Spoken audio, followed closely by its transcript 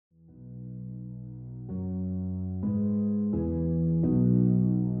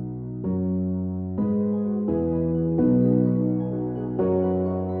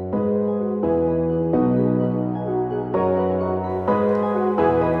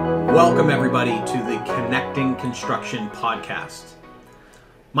Welcome everybody to the Connecting Construction podcast.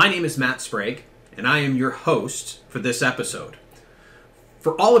 My name is Matt Sprague, and I am your host for this episode.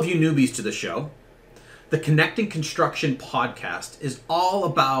 For all of you newbies to the show, the Connecting Construction podcast is all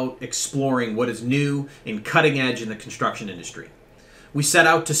about exploring what is new and cutting edge in the construction industry. We set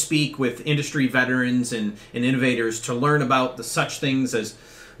out to speak with industry veterans and innovators to learn about the such things as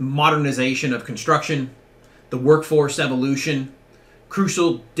modernization of construction, the workforce evolution,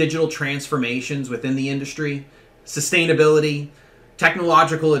 crucial digital transformations within the industry, sustainability,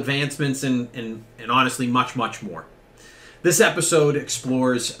 technological advancements, and honestly much, much more. This episode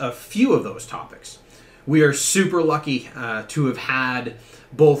explores a few of those topics. We are super lucky to have had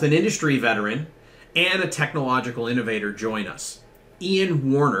both an industry veteran and a technological innovator join us.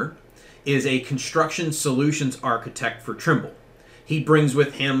 Ian Warner is a construction solutions architect for Trimble. He brings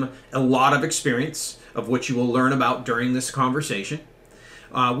with him a lot of experience, of which you will learn about during this conversation.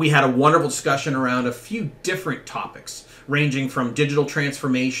 We had a wonderful discussion around a few different topics, ranging from digital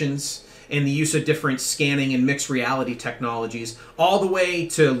transformations and the use of different scanning and mixed reality technologies, all the way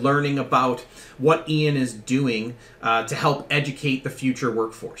to learning about what Ian is doing to help educate the future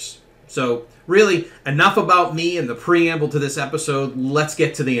workforce. So really, enough about me and the preamble to this episode. Let's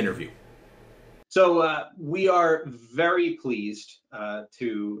get to the interview. So we are very pleased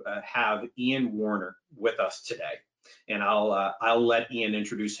to have Ian Warner with us today. And I'll let Ian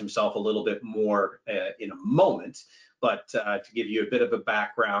introduce himself a little bit more in a moment. But to give you a bit of a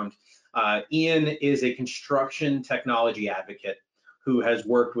background, Ian is a construction technology advocate who has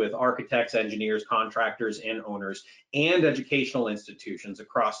worked with architects, engineers, contractors, and owners, and educational institutions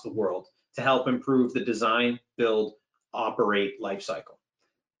across the world to help improve the design, build, operate lifecycle.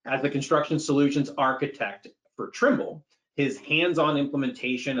 As the construction solutions architect for Trimble, his hands-on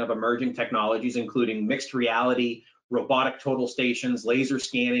implementation of emerging technologies, including mixed reality, robotic total stations, laser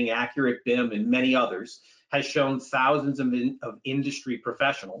scanning, accurate BIM, and many others, has shown thousands of industry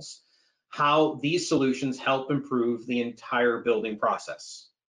professionals how these solutions help improve the entire building process.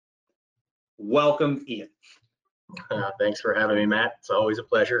 Welcome, Ian. Thanks for having me, Matt. It's always a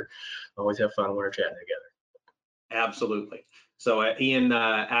pleasure. Always have fun when we're chatting together. Absolutely. So Ian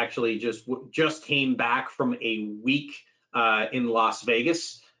actually just came back from a week in Las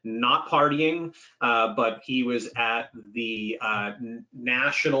Vegas, not partying, but he was at the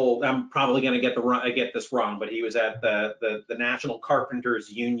national. I'm probably going to get this wrong, but he was at the National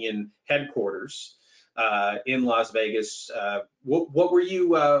Carpenters Union headquarters in Las Vegas. What were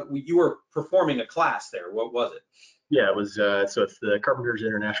you? You were performing a class there. What was it? Yeah, it was, so it's the Carpenters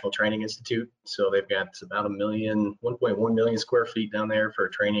International Training Institute. So they've got about 1.1 million square feet down there for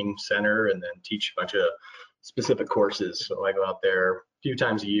a training center, and then teach a bunch of specific courses. So I go out there a few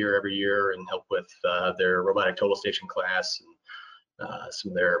times a year, every year, and help with their robotic total station class and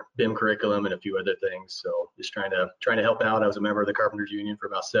some of their BIM curriculum and a few other things. So just trying to help out. I was a member of the Carpenters Union for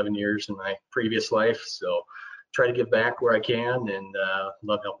about 7 years in my previous life. So try to give back where I can, and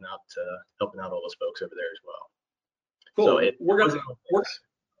love helping out all those folks over there as well. Cool. So we're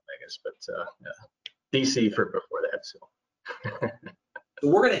Vegas, but DC for before that. So. So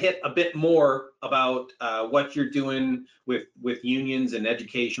we're going to hit a bit more about what you're doing with unions and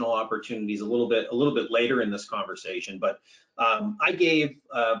educational opportunities a little bit later in this conversation. But I gave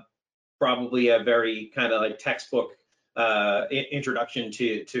probably a very kind of like textbook introduction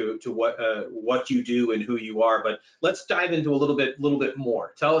to what you do and who you are. But let's dive into a little bit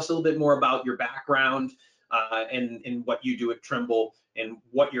more. Tell us a little bit more about your background. And what you do at Trimble and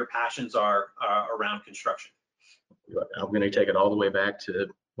what your passions are around construction. I'm going to take it all the way back to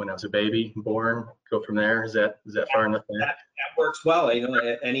when I was a baby, born. Go from there. Is that far enough? That works well. You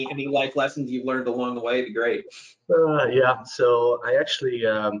know, any life lessons you've learned along the way would be great. Yeah. So I actually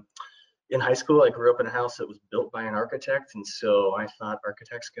in high school I grew up in a house that was built by an architect, and so I thought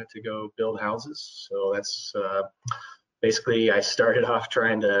architects got to go build houses. So that's basically, I started off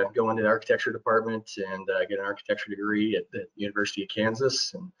trying to go into the architecture department and get an architecture degree at the University of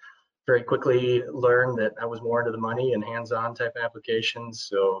Kansas, and very quickly learned that I was more into the money and hands-on type applications.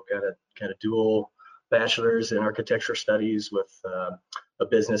 So got a dual bachelor's in architecture studies with a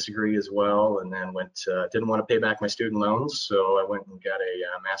business degree as well, and then didn't want to pay back my student loans, so I went and got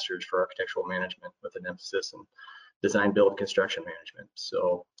a master's for architectural management with an emphasis in design, build, construction management.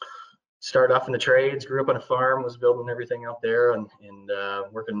 So started off in the trades, grew up on a farm, was building everything out there and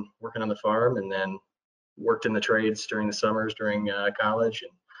working on the farm, and then worked in the trades during the summers during college,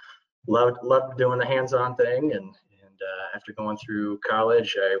 and loved doing the hands-on thing. And after going through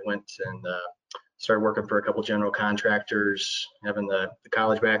college, I went and started working for a couple general contractors. Having the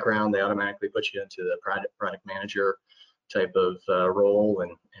college background, they automatically put you into the product manager type of role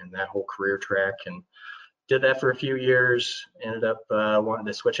and that whole career track, and did that for a few years. Ended up wanting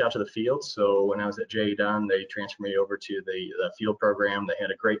to switch out to the field. So when I was at J.E. Dunn, they transferred me over to the field program. They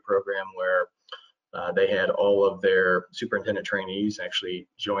had a great program where they had all of their superintendent trainees actually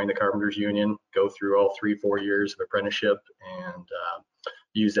join the Carpenters Union, go through all 3-4 years of apprenticeship, and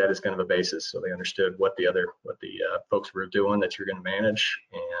use that as kind of a basis. So they understood what the folks were doing that you're going to manage,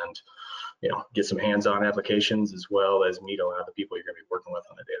 and get some hands-on applications as well as meet a lot of the people you're going to be working with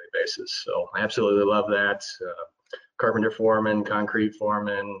on a daily basis. So I absolutely love that. Carpenter foreman, concrete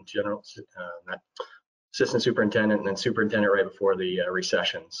foreman, general assistant superintendent, and then superintendent right before the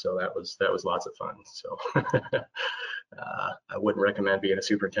recession. So that was lots of fun. So I wouldn't recommend being a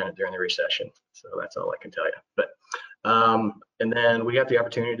superintendent during the recession. So that's all I can tell you. But and then we got the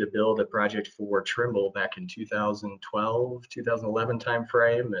opportunity to build a project for Trimble back in 2012, 2011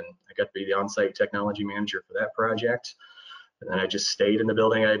 timeframe, and I got to be the on-site technology manager for that project. And then I just stayed in the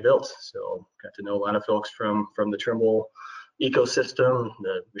building I built. So got to know a lot of folks from the Trimble ecosystem,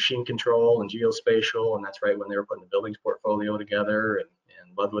 the machine control and geospatial, and that's right when they were putting the buildings portfolio together, and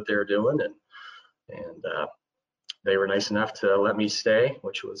loved what they were doing, and they were nice enough to let me stay,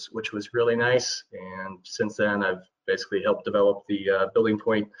 which was really nice. And since then, I've basically helped develop the Building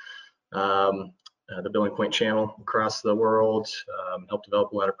Point channel across the world, helped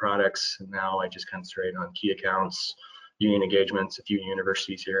develop a lot of products, and now I just concentrate on key accounts, union engagements, a few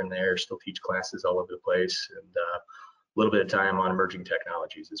universities here and there, still teach classes all over the place, and a little bit of time on emerging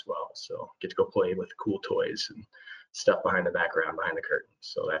technologies as well. So get to go play with cool toys and stuff behind the background, behind the curtain.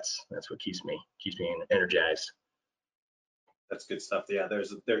 So that's what keeps me energized. That's good stuff. Yeah,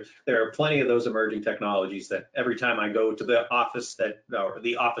 there are plenty of those emerging technologies that every time I go to the office or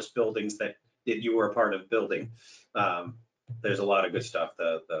the office buildings that you were a part of building, there's a lot of good stuff.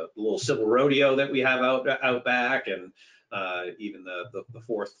 The little civil rodeo that we have out back, and even the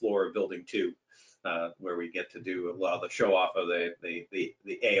fourth floor of building 2, where we get to do a lot of the show off of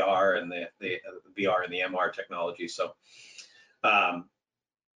the AR and the VR and the MR technology. So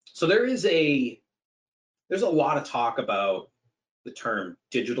there's a lot of talk about the term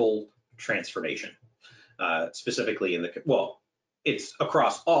digital transformation, specifically it's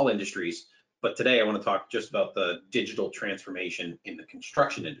across all industries, but today I want to talk just about the digital transformation in the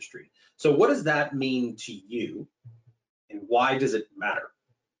construction industry. So what does that mean to you, and why does it matter?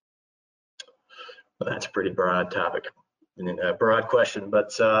 Well, that's a pretty broad topic and a broad question,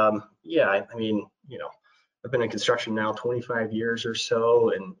 but yeah, I mean, I've been in construction now 25 years or so,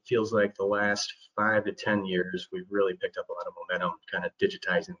 and it feels like the last 5 to 10 years, we've really picked up a lot of momentum, kind of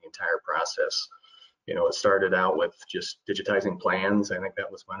digitizing the entire process. It started out with just digitizing plans. I think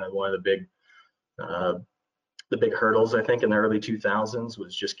that was one of the big hurdles, I think, in the early 2000s,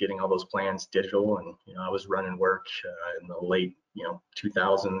 was just getting all those plans digital. And, I was running work in the late,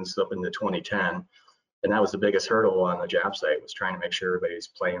 2000s up into 2010. And that was the biggest hurdle on the job site, was trying to make sure everybody's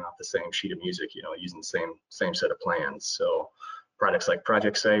playing off the same sheet of music, using the same set of plans. So products like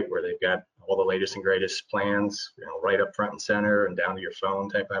Project Site, where they've got all the latest and greatest plans, right up front and center and down to your phone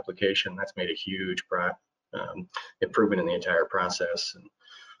type application, that's made a huge improvement in the entire process. And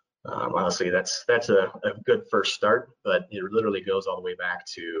honestly, that's a good first start, but it literally goes all the way back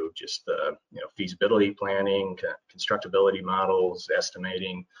to just the feasibility planning, constructability models,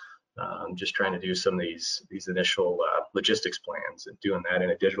 estimating. Just trying to do some of these initial logistics plans, and doing that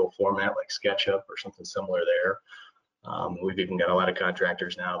in a digital format like SketchUp or something similar there. We've even got a lot of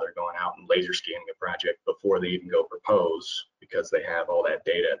contractors now that are going out and laser scanning a project before they even go propose, because they have all that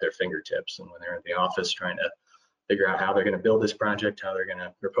data at their fingertips. And when they're in the office trying to figure out how they're going to build this project, how they're going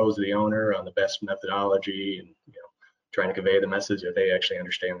to propose to the owner on the best methodology, and trying to convey the message that they actually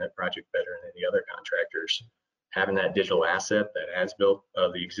understand that project better than any other contractors. Having that digital asset, that as built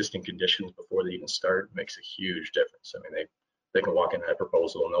of the existing conditions before they even start, makes a huge difference. I mean, they can walk into that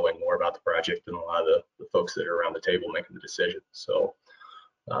proposal knowing more about the project than a lot of the folks that are around the table making the decision. So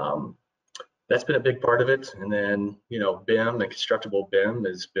that's been a big part of it. And then, BIM, the constructible BIM,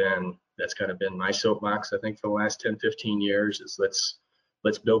 that's kind of been my soapbox, I think, for the last 10, 15 years, is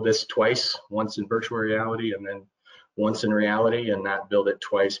let's build this twice, once in virtual reality and then once in reality, and not build it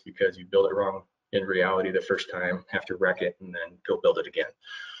twice because you build it wrong in reality the first time, have to wreck it and then go build it again.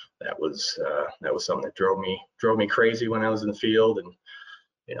 That was something that drove me crazy when I was in the field. And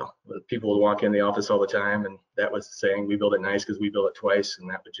people would walk in the office all the time, and that was saying, we build it nice because we build it twice, and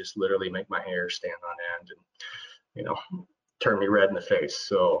that would just literally make my hair stand on end and turn me red in the face.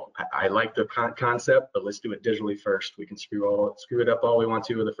 So I like the concept, but let's do it digitally first. We can screw it up all we want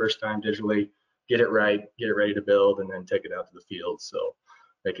to the first time digitally, get it right, get it ready to build, and then take it out to the field. So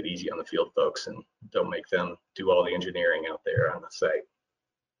make it easy on the field folks and don't make them do all the engineering out there on the site.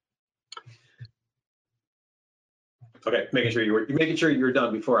 Okay, you're making sure you were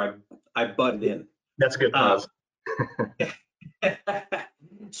done before I butted in. That's a good pause.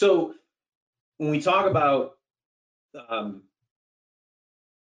 So when we talk about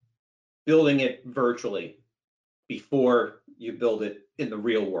building it virtually before you build it in the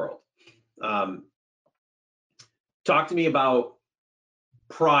real world, talk to me about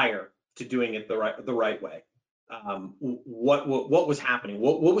prior to doing it the right way. What was happening?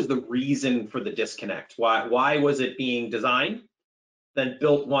 What was the reason for the disconnect? Why was it being designed, then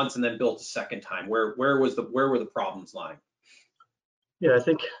built once, and then built a second time? Where were the problems lying? Yeah, I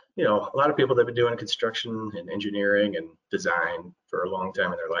think, a lot of people that have been doing construction and engineering and design for a long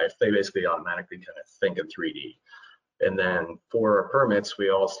time in their life, they basically automatically kind of think in 3D. And then for our permits,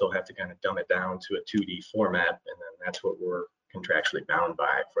 we all still have to kind of dumb it down to a 2D format, and then that's what we're contractually bound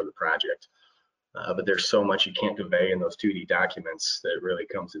by for the project. But there's so much you can't convey in those 2D documents that really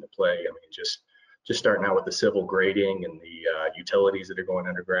comes into play. I mean, just starting out with the civil grading and the utilities that are going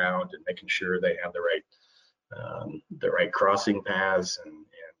underground and making sure they have the right crossing paths and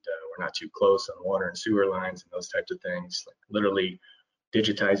we're not too close on water and sewer lines and those types of things. Like literally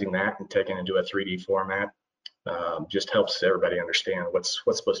digitizing that and taking it into a 3D format just helps everybody understand what's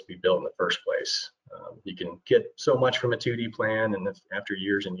supposed to be built in the first place. You can get so much from a 2D plan, and after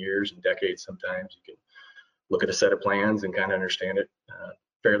years and years and decades, sometimes you can look at a set of plans and kind of understand it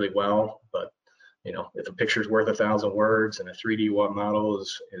fairly well. But if a picture is worth 1,000 words, and a 3D model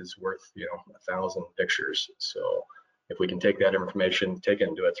is worth 1,000 pictures. So if we can take that information, take it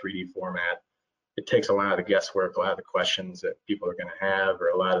into a 3D format, it takes a lot of the guesswork, a lot of the questions that people are going to have, or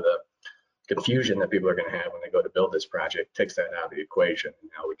a lot of the confusion that people are going to have when they go to build this project, takes that out of the equation.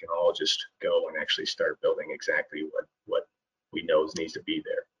 And now we can all just go and actually start building exactly what we know needs to be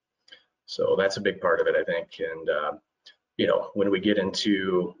there. So that's a big part of it, I think. And when we get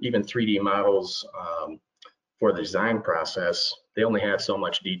into even 3D models for the design process, they only have so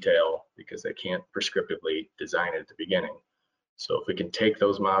much detail because they can't prescriptively design it at the beginning. So if we can take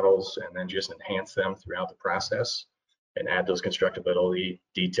those models and then just enhance them throughout the process and add those constructability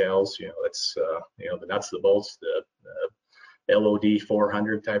details, that's the nuts, the bolts, the LOD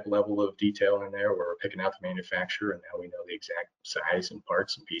 400 type level of detail in there, where we're picking out the manufacturer and now we know the exact size and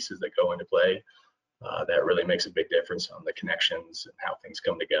parts and pieces that go into play. That really makes a big difference on the connections and how things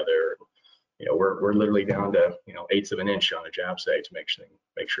come together. We're literally down to eighths of an inch on a job site to make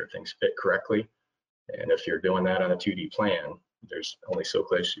sure things fit correctly. And if you're doing that on a 2D plan, there's only so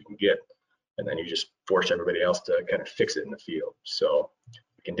close you can get, and then you just force everybody else to kind of fix it in the field. So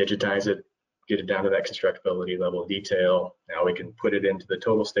we can digitize it, get it down to that constructability level of detail. Now we can put it into the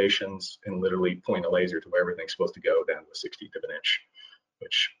total stations and literally point a laser to where everything's supposed to go down to a 1/16 of an inch,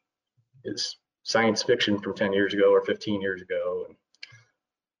 which is science fiction from 10 years ago or 15 years ago.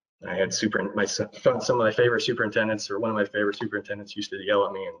 And I had some of my favorite superintendents, or one of my favorite superintendents, used to yell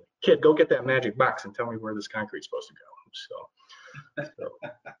at me and, "Kid, go get that magic box and tell me where this concrete's supposed to go." So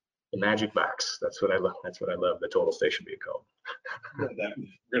the magic box, that's what I love. That's what I love the total station being called.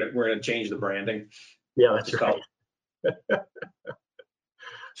 We're gonna change the branding. Yeah, that's right.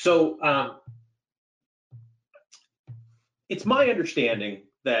 So it's my understanding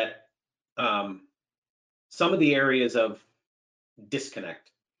that some of the areas of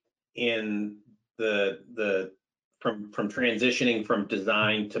disconnect in from transitioning from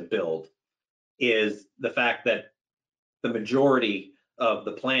design to build is the fact that the majority of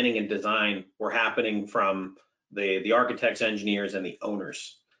the planning and design were happening from the architects, engineers, and the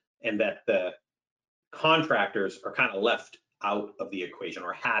owners, and that the contractors are kind of left out of the equation,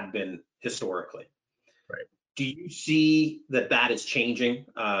 or had been historically. Right. Do you see that is changing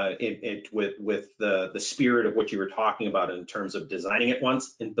with the spirit of what you were talking about in terms of designing it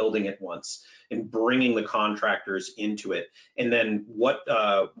once and building it once and bringing the contractors into it? And then what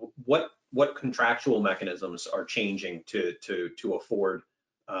contractual mechanisms are changing to afford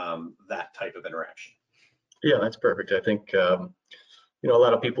that type of interaction? Yeah, that's perfect. I think a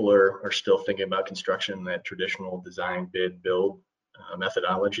lot of people are still thinking about construction in that traditional design, bid, build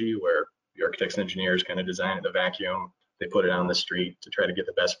methodology, where the architects and engineers kind of design it in a vacuum. They put it on the street to try to get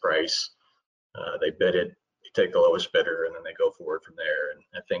the best price. They bid it, they take the lowest bidder, and then they go forward from there. And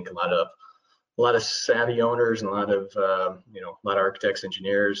I think a lot of savvy owners and a lot of architects,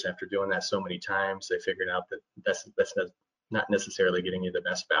 engineers, after doing that so many times, they figured out that that's not necessarily getting you the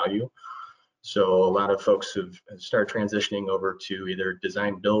best value. So a lot of folks have started transitioning over to either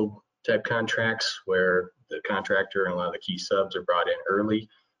design build type contracts, where the contractor and a lot of the key subs are brought in early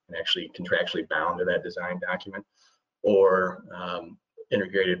and actually contractually bound to that design document, or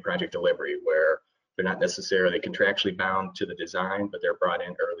integrated project delivery, where they're not necessarily contractually bound to the design, but they're brought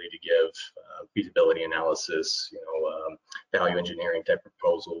in early to give feasibility analysis, value engineering type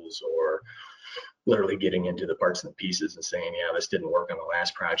proposals, or literally getting into the parts and the pieces and saying, yeah, this didn't work on the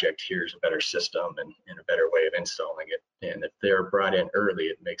last project, here's a better system and a better way of installing it. And if they're brought in early,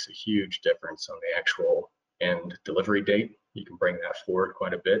 it makes a huge difference on the actual end delivery date. You can bring that forward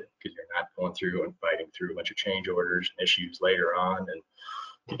quite a bit because you're not going through and fighting through a bunch of change orders and issues later on. And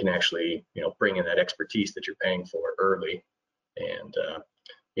you can actually, bring in that expertise that you're paying for early and,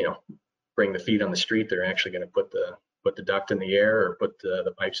 bring the feet on the street. They're actually going to put the duct in the air or put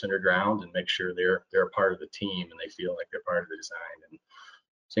the pipes underground and make sure they're a part of the team and they feel like they're part of the design, and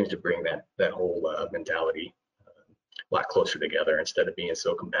seems to bring that whole mentality a lot closer together instead of being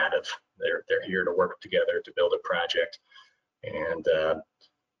so combative. They're here to work together to build a project, and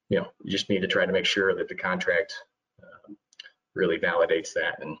you just need to try to make sure that the contract really validates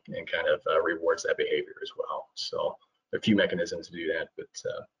that and kind of rewards that behavior as well. So there are a few mechanisms to do that, but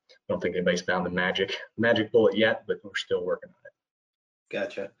I don't think anybody's found the magic bullet yet, but we're still working on it.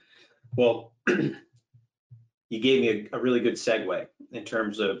 Gotcha. Well, you gave me a really good segue in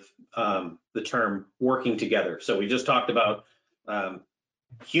terms of the term working together. So we just talked about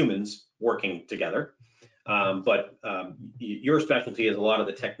humans working together, but your specialty is a lot of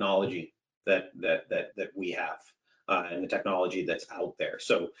the technology that we have and the technology that's out there.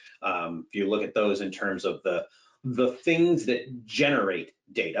 So if you look at those in terms of the things that generate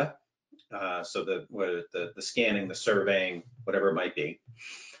data, so the scanning, the surveying, whatever it might be,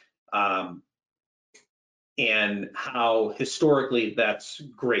 and how historically that's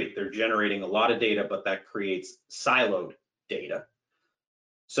great. They're generating a lot of data, but that creates siloed data.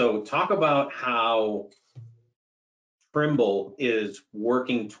 So talk about how Trimble is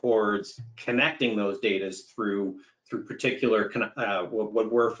working towards connecting those data through particular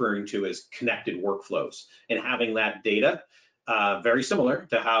what we're referring to as connected workflows, and having that data very similar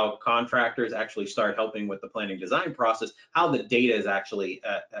to how contractors actually start helping with the planning design process, how the data is actually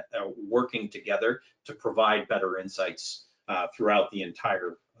working together to provide better insights throughout the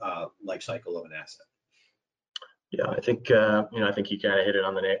entire life cycle of an asset. Yeah, I think you kind of hit it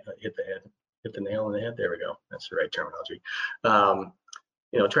on the hit the nail on the head. There we go. That's the right terminology.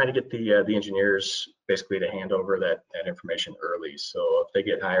 Trying to get the engineers basically to hand over that information early. So if they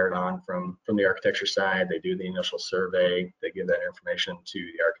get hired on from the architecture side, they do the initial survey, they give that information to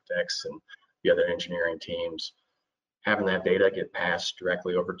the architects and the other engineering teams. Having that data get passed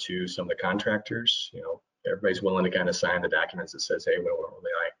directly over to some of the contractors, everybody's willing to kind of sign the documents that says, hey, we don't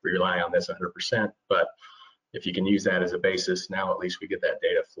really rely on this 100%, but if you can use that as a basis, now at least we get that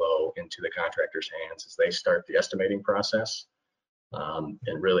data flow into the contractor's hands as they start the estimating process.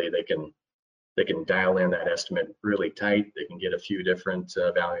 And really they can dial in that estimate really tight. They can get a few different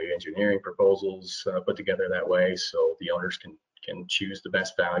value engineering proposals put together that way, so the owners can choose the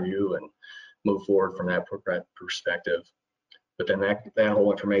best value and move forward from that perspective. But then that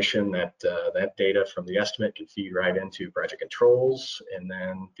whole information, that data from the estimate can feed right into project controls, and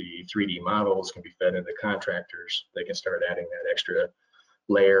then the 3D models can be fed into contractors. They can start adding that extra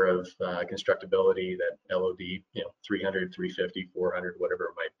layer of constructability, that LOD, 300, 350, 400, whatever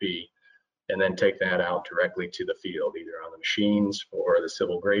it might be, and then take that out directly to the field, either on the machines for the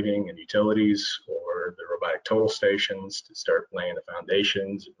civil grading and utilities, or the robotic total stations to start laying the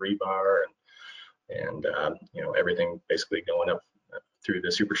foundations, rebar, and everything basically going up through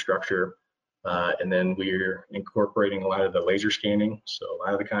the superstructure. And then we're incorporating a lot of the laser scanning. So a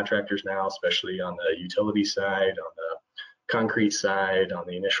lot of the contractors now, especially on the utility side, on the concrete side, on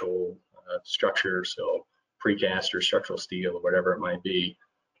the initial structure, so precast or structural steel or whatever it might be,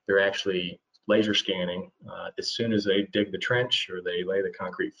 they're actually laser scanning as soon as they dig the trench or they lay the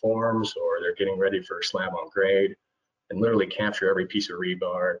concrete forms or they're getting ready for a slab on grade, and literally capture every piece of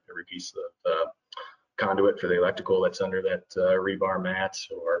rebar, every piece of conduit for the electrical that's under that rebar mats,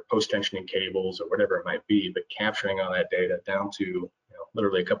 or post-tensioning cables or whatever it might be, but capturing all that data down to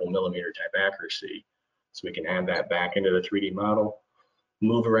literally a couple millimeter type accuracy, so we can add that back into the 3D model,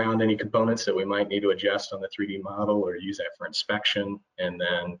 move around any components that we might need to adjust on the 3D model or use that for inspection, and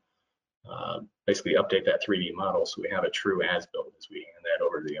then basically update that 3D model so we have a true as-built as we hand that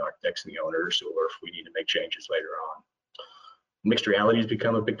over to the architects and the owners, or if we need to make changes later on. Mixed reality has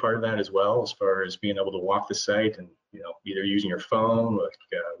become a big part of that as well, as far as being able to walk the site and either using your phone with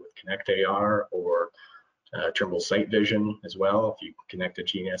Connect AR or Trimble Site Vision as well. If you connect a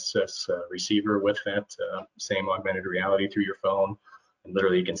GNSS receiver with that same augmented reality through your phone, and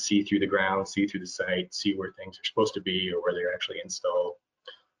literally you can see through the ground, see through the site, see where things are supposed to be or where they're actually installed.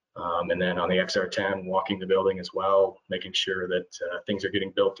 And then on the XR10, walking the building as well, making sure that things are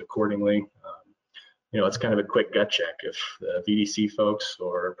getting built accordingly. It's kind of a quick gut check. If the VDC folks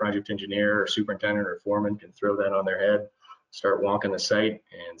or project engineer or superintendent or foreman can throw that on their head, start walking the site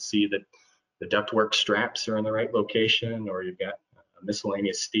and see that the ductwork straps are in the right location, or you've got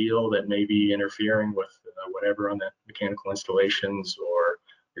miscellaneous steel that may be interfering with whatever on the mechanical installations, or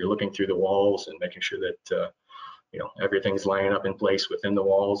you're looking through the walls and making sure that everything's lining up in place within the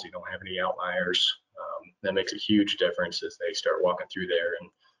walls. You don't have any outliers. That makes a huge difference as they start walking through there, and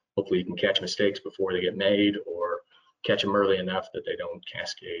hopefully you can catch mistakes before they get made, or catch them early enough that they don't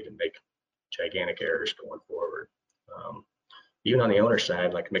cascade and make gigantic errors going forward. Even on the owner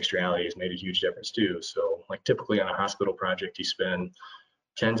side, like mixed reality has made a huge difference too. So like typically on a hospital project, you spend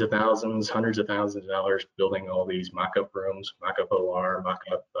tens of thousands, hundreds of thousands of dollars building all these mock-up rooms, mock-up OR,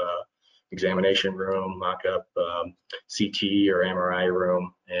 mock-up examination room, mock-up CT or MRI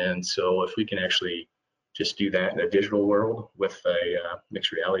room. And so if we can actually just do that in a digital world with a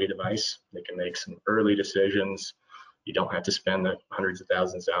mixed reality device, they can make some early decisions. You don't have to spend the hundreds of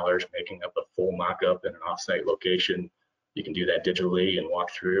thousands of dollars making up a full mock-up in an offsite location. You can do that digitally and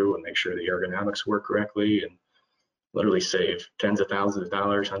walk through and make sure the ergonomics work correctly, and literally save tens of thousands of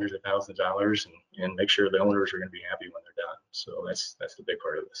dollars, hundreds of thousands of dollars, and make sure the owners are going to be happy when they're done. So that's the big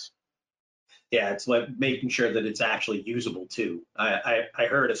part of this. Yeah, it's like making sure that it's actually usable too. I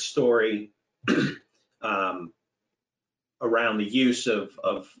heard a story around the use of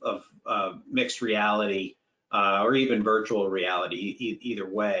mixed reality or even virtual reality, either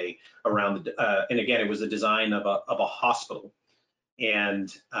way, around and again, it was a design of a hospital. And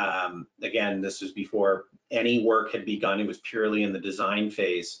again, this was before any work had begun. It was purely in the design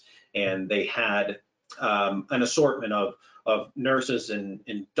phase, and they had an assortment of nurses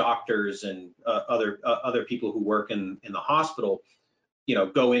and doctors and other people who work in the hospital,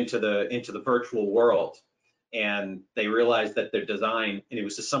 go into the virtual world. And they realized that their design, and it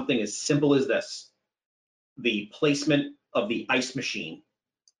was just something as simple as this: the placement of the ice machine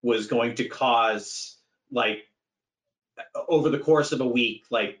was going to cause, like, over the course of a week,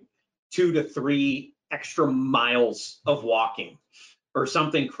 like 2 to 3 extra miles of walking, or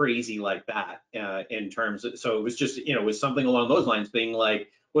something crazy like that. In terms of, so it was just, it was something along those lines, being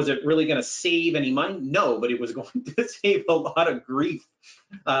like, was it really going to save any money? No, but it was going to save a lot of grief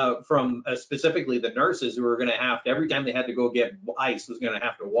from specifically the nurses, who were going to have to, every time they had to go get ice, was going to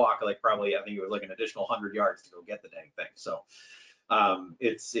have to walk, like, probably, I think it was like an additional 100 yards to go get the dang thing. So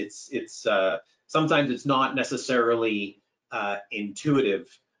it's sometimes it's not necessarily intuitive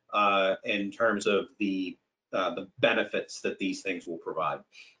in terms of the benefits that these things will provide.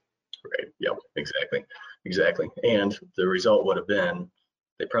 Right. Yep. Exactly. And the result would have been,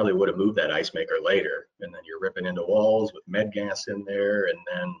 they probably would have moved that ice maker later, and then you're ripping into walls with med gas in there, and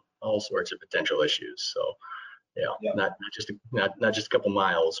then all sorts of potential issues. So yeah. not just a couple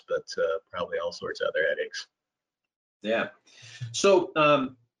miles, but probably all sorts of other headaches. Yeah. So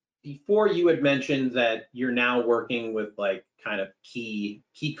before, you had mentioned that you're now working with, like, kind of key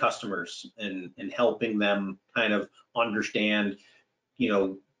customers and helping them kind of understand,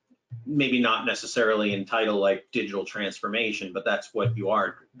 maybe not necessarily entitled like digital transformation, but that's what you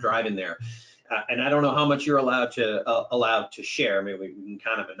are driving there. And I don't know how much you're allowed to share. Maybe we can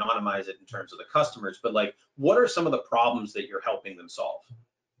kind of anonymize it in terms of the customers, but, like, what are some of the problems that you're helping them solve?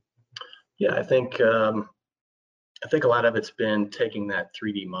 Yeah, I think a lot of it's been taking that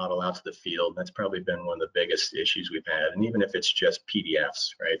 3D model out to the field. That's probably been one of the biggest issues we've had. And even if it's just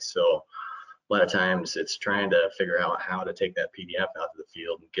PDFs, right? So a lot of times it's trying to figure out how to take that PDF out to the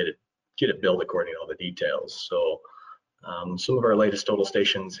field and get it built according to all the details. So some of our latest total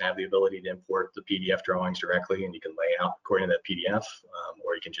stations have the ability to import the PDF drawings directly, and you can lay out according to that PDF,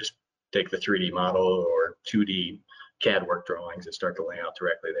 or you can just take the 3D model or 2D CAD work drawings and start to lay out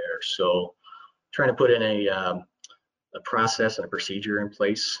directly there. So trying to put in a process and a procedure in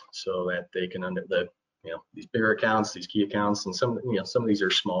place so that they can these bigger accounts, these key accounts, and some of these are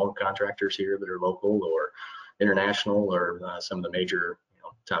small contractors here that are local or international, or some of the major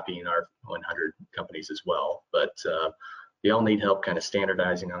top ENR 100 companies as well. But they all need help kind of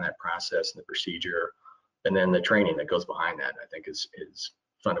standardizing on that process and the procedure, and then the training that goes behind that, I think is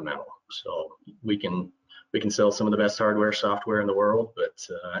fundamental. So we can sell some of the best hardware, software in the world, but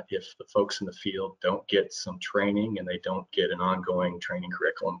if the folks in the field don't get some training and they don't get an ongoing training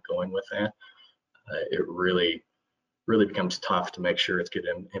curriculum going with that, it really becomes tough to make sure it's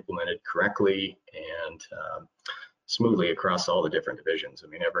getting implemented correctly and smoothly across all the different divisions. I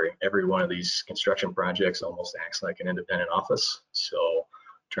mean, every one of these construction projects almost acts like an independent office. So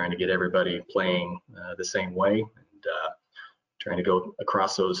trying to get everybody playing the same way and trying to go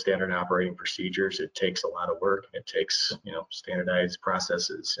across those standard operating procedures, it takes a lot of work. It takes, standardized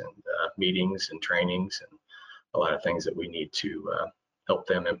processes and meetings and trainings and a lot of things that we need to help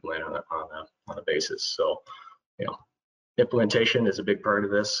them implement on a basis. So, implementation is a big part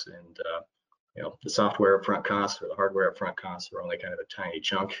of this, and the software upfront costs or the hardware upfront costs are only kind of a tiny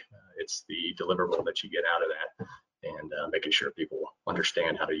chunk. It's the deliverable that you get out of that, and making sure people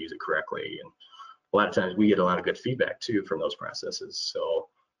understand how to use it correctly. And a lot of times we get a lot of good feedback too from those processes. So,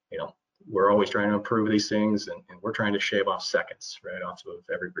 we're always trying to improve these things, and we're trying to shave off seconds right off of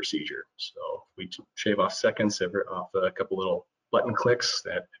every procedure. So we shave off seconds off a couple little button clicks.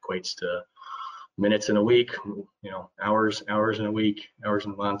 That equates to minutes in a week, hours in a week, hours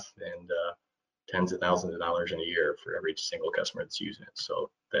in a month, and tens of thousands of dollars in a year for every single customer that's using it.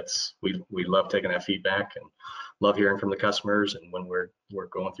 So we love taking that feedback and love hearing from the customers. And when we're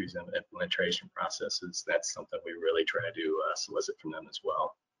going through some implementation processes, that's something we really try to solicit from them as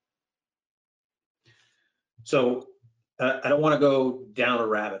well. So I don't want to go down a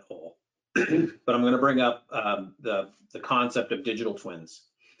rabbit hole, but I'm going to bring up the concept of digital twins.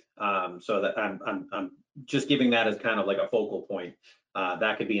 So that I'm just giving that as kind of like a focal point.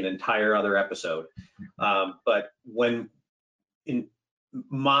 That could be an entire other episode. But when in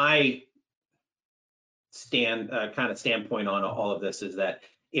my standpoint on all of this is that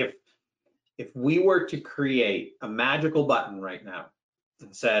if we were to create a magical button right now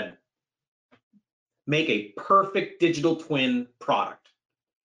and said, make a perfect digital twin product,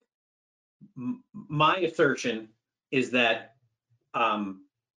 my assertion is that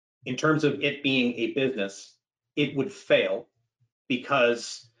in terms of it being a business, it would fail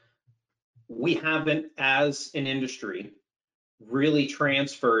because we haven't, as an industry, really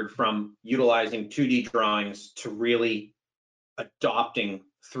transferred from utilizing 2D drawings to really adopting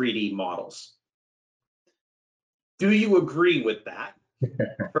 3D models. Do you agree with that?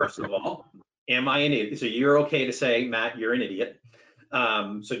 First of all, am I an idiot? So you're okay to say, Matt, you're an idiot.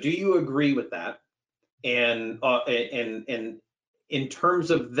 So do you agree with that? And in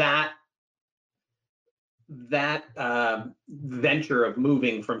terms of that venture of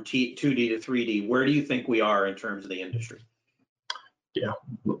moving from 2D to 3D, where do you think we are in terms of the industry? Yeah,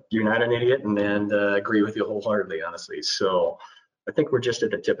 you're not an idiot, and agree with you wholeheartedly, honestly. So I think we're just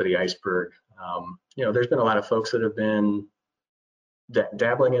at the tip of the iceberg. There's been a lot of folks that have been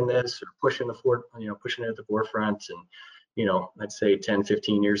dabbling in this or pushing it at the forefront. And, let's say 10,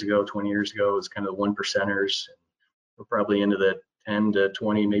 15 years ago, 20 years ago, it was kind of the one percenters. We're probably into the 10 to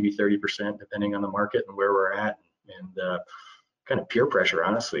 20, maybe 30%, depending on the market and where we're at. And kind of peer pressure,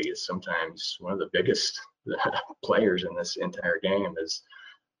 honestly, is sometimes one of the biggest players in this entire game. Is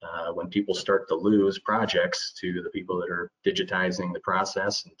when people start to lose projects to the people that are digitizing the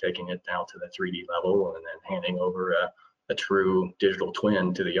process and taking it down to the 3D level, and then handing over a true digital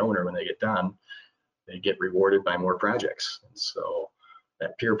twin to the owner when they get done, they get rewarded by more projects. And so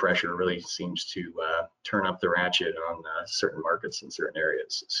that peer pressure really seems to turn up the ratchet on certain markets in certain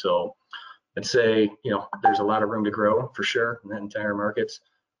areas. So I'd say, there's a lot of room to grow for sure in that entire market.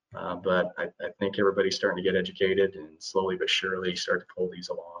 But I think everybody's starting to get educated and slowly but surely start to pull these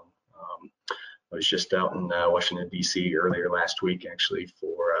along. I was just out in Washington, D.C. earlier last week, actually,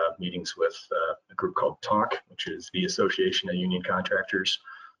 for meetings with a group called TALK, which is the Association of Union Contractors,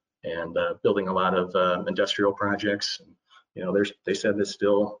 and building a lot of industrial projects. And, they said that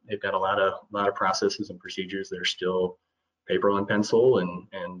still they've got a lot of processes and procedures that are still paper and pencil and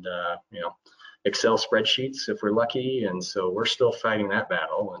Excel spreadsheets if we're lucky. And so we're still fighting that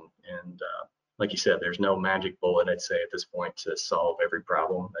battle. And like you said, there's no magic bullet, I'd say, at this point to solve every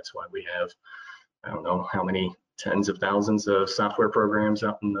problem. That's why we have, I don't know how many tens of thousands of software programs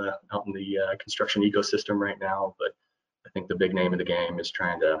out in the construction ecosystem right now. But I think the big name of the game is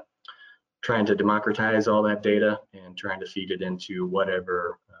trying to democratize all that data and trying to feed it into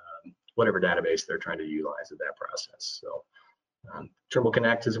whatever database they're trying to utilize in that process. So Trimble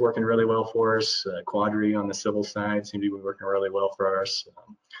Connect is working really well for us. Quadri on the civil side seems to be working really well for us.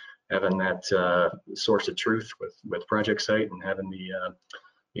 Having that source of truth with Project Site and having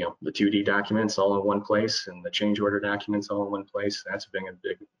the 2D documents all in one place and the change order documents all in one place, that's been a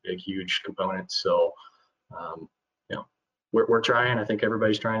big, huge component. So, we're trying. I think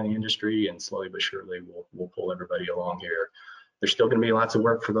everybody's trying in the industry, and slowly but surely we'll pull everybody along here. There's still going to be lots of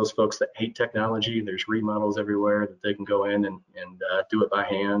work for those folks that hate technology. There's remodels everywhere that they can go in and do it by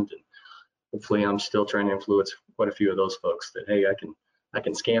hand. And hopefully I'm still trying to influence quite a few of those folks that, hey, I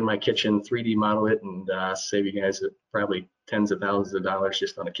can scan my kitchen, 3D model it, and save you guys probably tens of thousands of dollars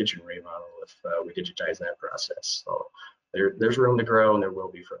just on a kitchen remodel if we digitize that process. So there's room to grow, and there will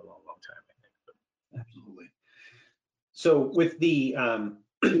be for a long, long time, I think. Absolutely. So with the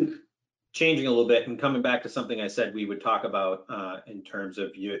changing a little bit and coming back to something I said we would talk about in terms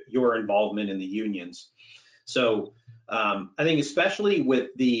of your involvement in the unions. So I think especially with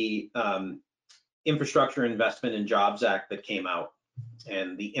the Infrastructure Investment and Jobs Act that came out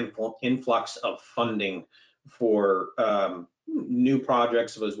and the influx of funding for new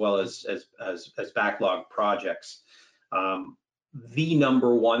projects as well as backlog projects. The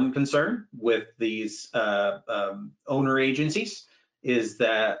number one concern with these owner agencies is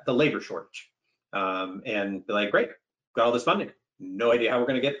that the labor shortage. And they're like, great, got all this funding. No idea how we're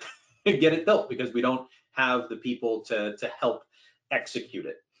going to get it built because we don't have the people to help execute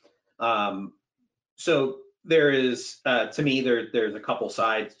it. So there is, to me, there's a couple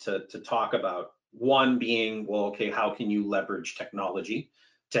sides to talk about. One being, well, okay, how can you leverage technology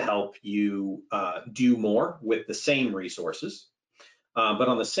to help you do more with the same resources? But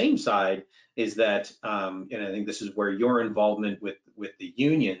on the same side is that, and I think this is where your involvement with the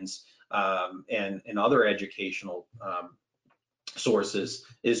unions and other educational sources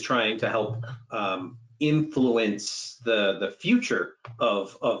is trying to help influence the future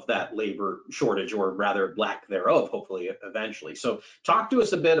of that labor shortage, or rather lack thereof, hopefully eventually. So talk to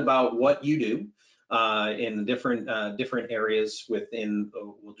us a bit about what you do in different areas within,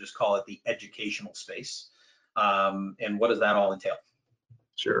 we'll just call it the educational space, and what does that all entail?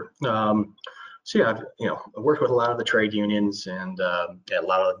 Sure. So yeah, I worked with a lot of the trade unions and a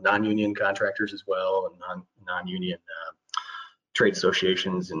lot of non-union contractors as well, and non-union trade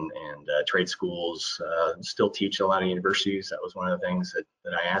associations and trade schools. Still teach a lot of universities. That was one of the things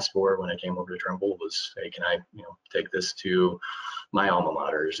that I asked for when I came over to Trimble was, hey, can I take this to my alma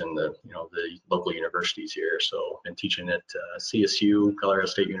maters and the local universities here. So I've been teaching at CSU, Colorado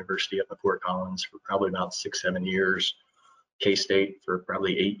State University up in Fort Collins for probably about 6-7 years. K-State for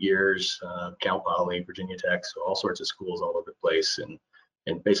probably 8 years, Cal Poly, Virginia Tech, so all sorts of schools all over the place,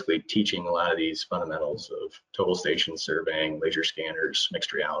 and basically teaching a lot of these fundamentals of total station surveying, laser scanners,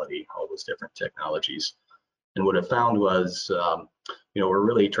 mixed reality, all those different technologies. And what I found was, we're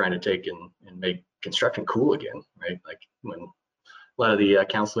really trying to take and make construction cool again, right? Like when a lot of the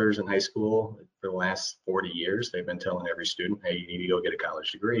counselors in high school for the last 40 years, they've been telling every student, hey, you need to go get a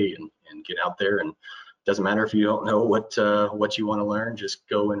college degree and get out there, and doesn't matter if you don't know what you want to learn, just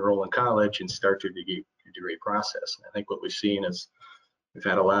go enroll in college and start your degree process. And I think what we've seen is we've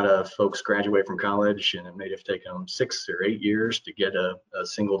had a lot of folks graduate from college, and it may have taken them 6 or 8 years to get a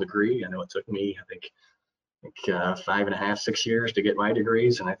single degree. I know it took me, I think 5.5, 6 years to get my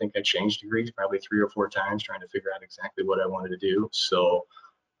degrees, and I think I changed degrees probably 3 or 4 times trying to figure out exactly what I wanted to do. So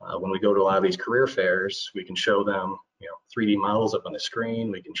when we go to a lot of these career fairs, we can show them 3D models up on the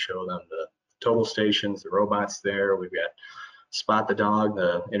screen. We can show them the total stations, the robots there. We've got Spot the Dog,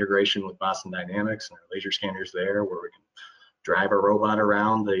 the integration with Boston Dynamics and our laser scanners there, where we can drive a robot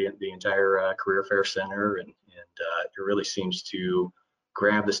around the entire career fair center, and it really seems to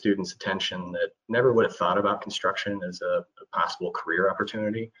grab the students' attention that never would have thought about construction as a possible career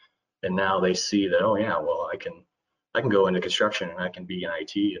opportunity. And now they see that, oh yeah, well, I can go into construction and I can be in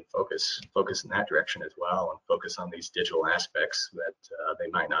IT and focus in that direction as well, and focus on these digital aspects that they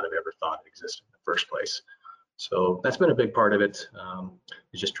might not have ever thought existed in the first place. So that's been a big part of it,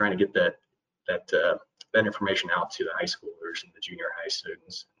 is just trying to get that information out to the high schoolers and the junior high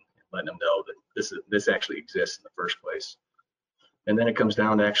students, and letting them know that this actually exists in the first place. And then it comes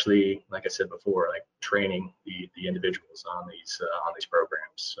down to actually, like I said before, like training the individuals on these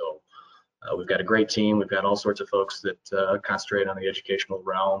programs. So we've got a great team. We've got all sorts of folks that concentrate on the educational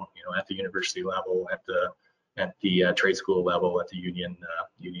realm, at the university level, at the trade school level, at the union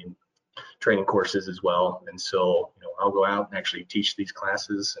training courses as well. And so, I'll go out and actually teach these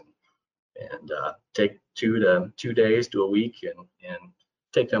classes and take 2 days to a week and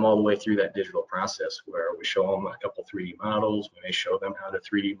take them all the way through that digital process, where we show them a couple 3D models. We may show them how to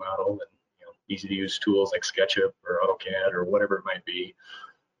 3D model, and easy to use tools like SketchUp or AutoCAD or whatever it might be.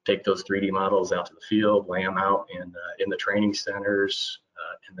 Take those 3D models out to the field, lay them out in the training centers,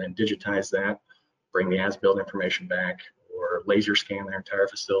 and then digitize that, bring the as-built information back, or laser scan their entire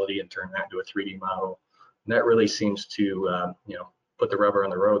facility and turn that into a 3D model. And that really seems to put the rubber on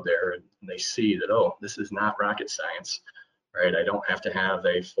the road there, and they see that, oh, this is not rocket science, right? I don't have to have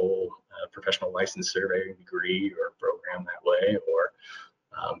a full professional license surveying degree or program that way, or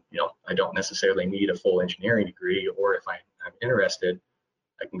I don't necessarily need a full engineering degree, or if I'm interested,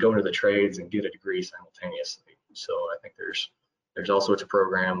 I can go into the trades and get a degree simultaneously. So I think there's all sorts of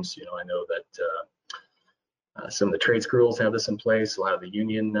programs. I know that some of the trade schools have this in place. A lot of the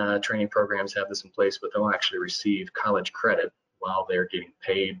union training programs have this in place, but they'll actually receive college credit while they're getting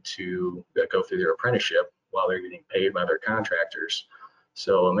paid to go through their apprenticeship while they're getting paid by their contractors.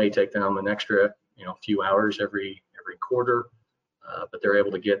 So it may take them an extra, few hours every quarter, but they're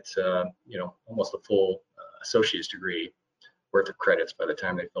able to get, almost a full associate's degree worth of credits by the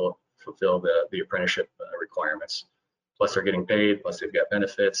time they fulfill the apprenticeship requirements. Plus they're getting paid, plus they've got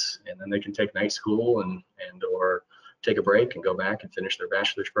benefits, and then they can take night school and or take a break and go back and finish their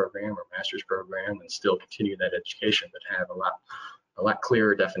bachelor's program or master's program and still continue that education, but have a lot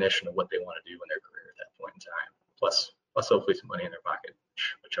clearer definition of what they want to do in their career at that point in time. Plus hopefully some money in their pocket,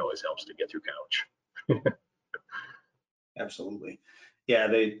 which always helps to get through college. Absolutely. Yeah,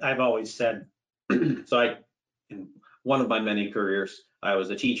 I've always said, so in one of my many careers, I was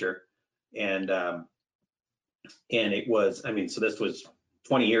a teacher, and it was, so this was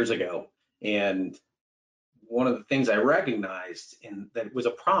 20 years ago, and one of the things I recognized and that was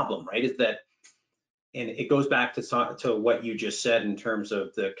a problem, right, is that, and it goes back to what you just said in terms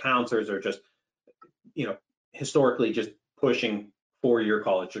of the counselors are just, historically just pushing four-year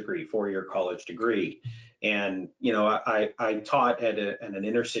college degree. And, I taught at an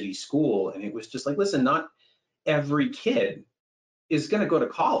inner city school, and it was just like, listen, not every kid is going to go to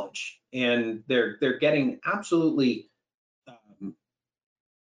college, and they're getting absolutely,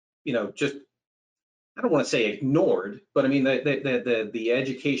 just, I don't want to say ignored, but I mean the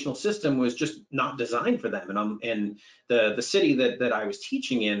educational system was just not designed for them. And the city that I was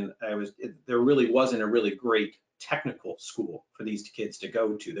teaching in, there really wasn't a really great technical school for these kids to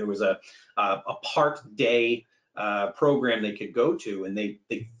go to. There was a part day program they could go to, and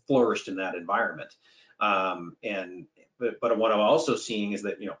they flourished in that environment. But what I'm also seeing is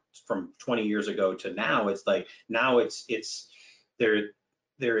that, from 20 years ago to now, it's like now it's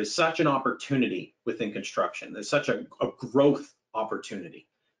there is such an opportunity within construction. There's such a growth opportunity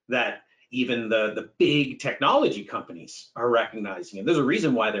that even the big technology companies are recognizing it. There's a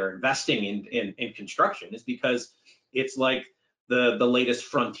reason why they're investing in construction, is because it's like the latest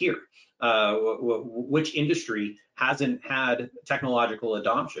frontier. Which industry hasn't had technological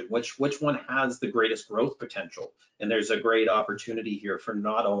adoption? Which one has the greatest growth potential? And there's a great opportunity here for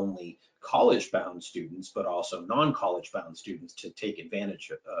not only college-bound students, but also non-college-bound students to take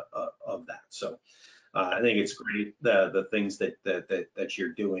advantage of that. So I think it's great, the things that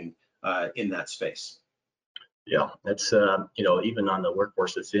you're doing in that space. Yeah, that's even on the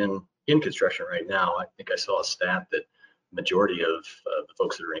workforce that's in construction right now. I think I saw a stat that majority of the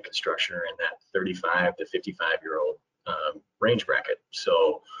folks that are in construction are in that 35 to 55-year-old range bracket.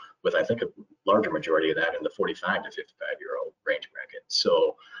 So with, I think, a larger majority of that in the 45 to 55-year-old range bracket.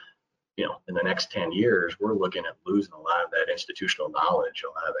 So, in the next 10 years, we're looking at losing a lot of that institutional knowledge, a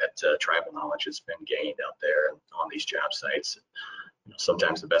lot of that tribal knowledge that's been gained out there on these job sites.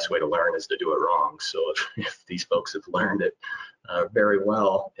 Sometimes the best way to learn is to do it wrong. So if these folks have learned it very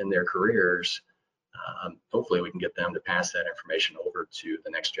well in their careers, hopefully we can get them to pass that information over to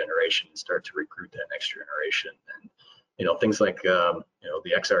the next generation and start to recruit that next generation. And things like the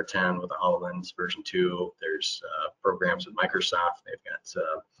XR10 with the HoloLens version 2. There's programs with Microsoft. They've got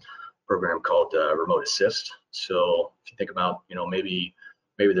a program called Remote Assist. So if you think about, maybe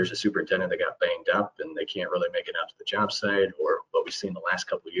there's a superintendent that got banged up and they can't really make it out to the job site, or what we've seen the last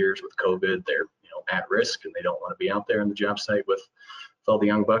couple of years with COVID, they're at risk and they don't want to be out there on the job site with all the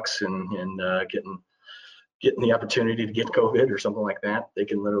young bucks and getting the opportunity to get COVID or something like that. They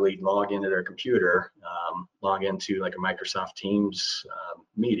can literally log into their computer, log into like a Microsoft Teams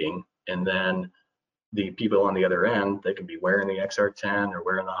meeting, and then the people on the other end, they can be wearing the XR10 or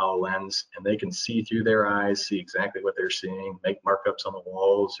wearing the HoloLens, and they can see through their eyes, see exactly what they're seeing, make markups on the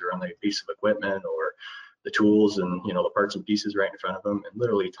walls or on the piece of equipment or the tools and the parts and pieces right in front of them, and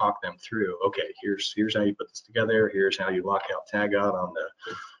literally talk them through. Okay, here's how you put this together. Here's how you lock out, tag out on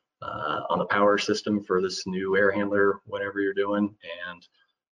the power system for this new air handler, whatever you're doing, and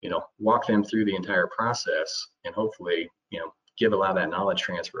walk them through the entire process, and hopefully give a lot of that knowledge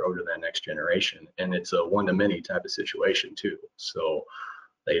transfer over to that next generation. And it's a one-to-many type of situation too, so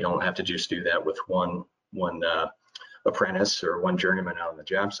they don't have to just do that with one apprentice or one journeyman out on the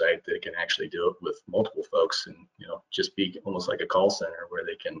job site. They can actually do it with multiple folks, and just be almost like a call center where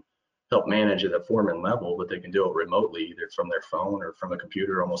they can help manage at a foreman level, but they can do it remotely, either from their phone or from a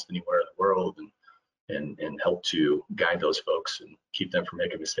computer, almost anywhere in the world, and help to guide those folks and keep them from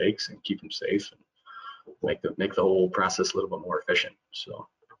making mistakes and keep them safe and make the whole process a little bit more efficient. So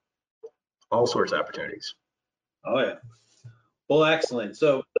all sorts of opportunities. Oh yeah. Well, excellent.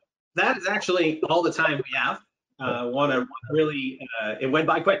 So that is actually all the time we have. Want to really, it went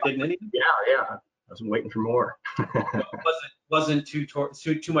by quick, didn't it? Yeah. I was waiting for more. Wasn't too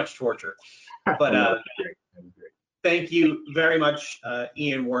much torture, but that was great. thank you very much,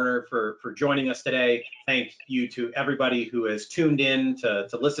 Ian Werner, for joining us today. Thank you to everybody who has tuned in to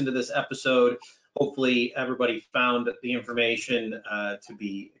listen to this episode. Hopefully everybody found the information to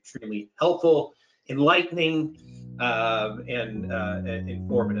be extremely helpful, enlightening, and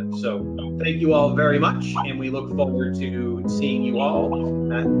informative. So thank you all very much, and we look forward to seeing you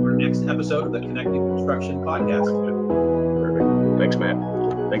all at our next episode of the Connected Construction Podcast. Perfect. Thanks, Matt.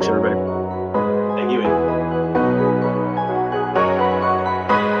 Thanks, everybody. Thank you, Ian.